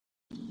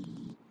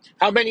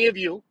How many of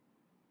you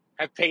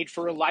have paid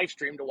for a live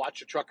stream to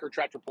watch a truck or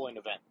tractor pulling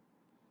event?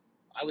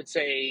 I would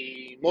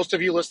say most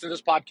of you listening to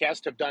this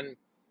podcast have done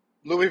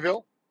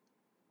Louisville,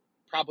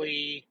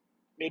 probably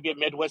maybe a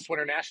Midwest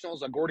Winter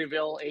Nationals, a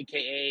Gordyville,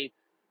 aka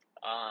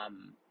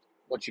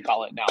what you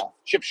call it now,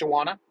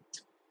 Shipshewana.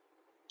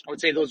 I would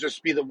say those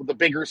just be the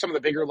bigger, some of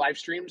the bigger live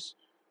streams.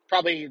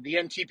 Probably the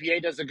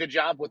NTPA does a good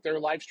job with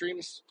their live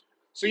streams.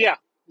 So yeah,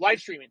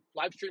 live streaming,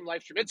 live stream.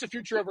 It's the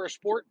future of our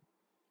sport.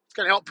 It's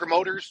going to help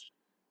promoters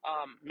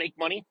make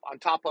money on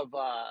top of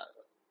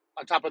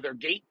their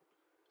gate.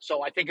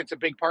 So I think it's a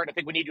big part. I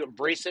think we need to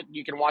embrace it.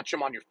 You can watch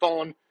them on your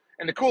phone,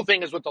 and the cool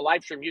thing is with the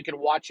live stream, you can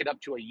watch it up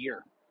to a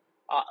year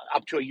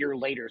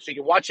later. So you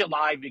can watch it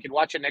live. You can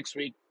watch it next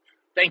week.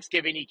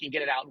 Thanksgiving, you can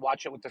get it out and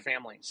watch it with the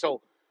family.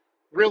 So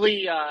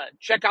really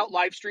check out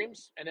live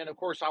streams. And then, of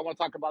course, I want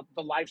to talk about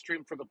the live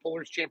stream for the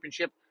Pullers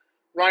Championship.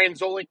 Ryan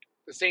Zolik,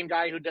 the same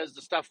guy who does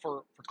the stuff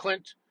for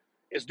Clint,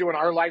 is doing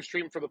our live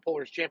stream for the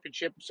Pullers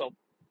Championship. So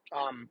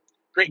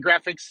great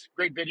graphics,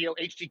 great video,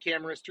 HD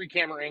cameras, 3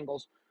 camera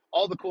angles,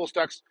 all the cool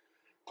stuff.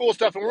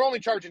 And we're only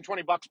charging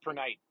 $20 per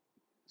night.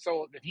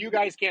 So if you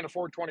guys can't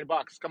afford $20,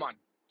 come on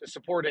to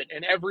support it.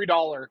 And every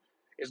dollar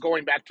is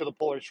going back to the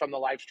Pullers from the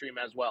live stream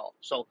as well.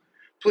 So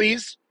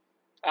please,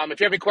 if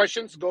you have any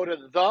questions, go to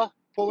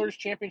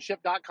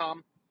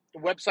thepullerschampionship.com. The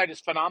website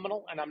is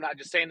phenomenal, and I'm not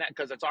just saying that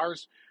because it's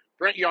ours.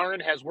 Brent Yarn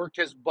has worked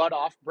his butt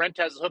off. Brent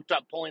has hooked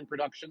up Pulling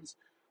Productions.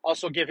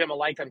 Also give him a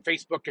like on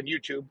Facebook and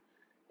YouTube.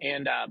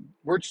 And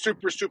we're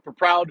super, super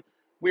proud.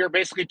 We are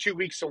basically 2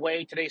 weeks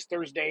away. Today's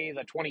Thursday,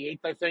 the 28th,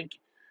 I think.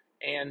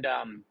 And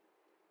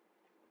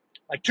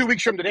like 2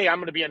 weeks from today, I'm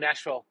going to be in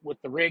Nashville with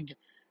the rig,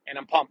 and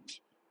I'm pumped.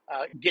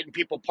 Getting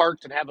people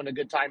parked and having a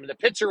good time. And the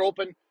pits are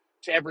open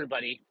to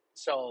everybody.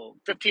 So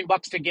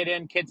 $15 to get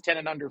in, kids 10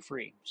 and under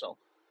free. So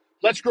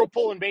let's grow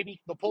pulling,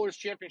 baby. The Pullers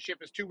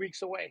Championship is 2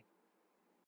 weeks away.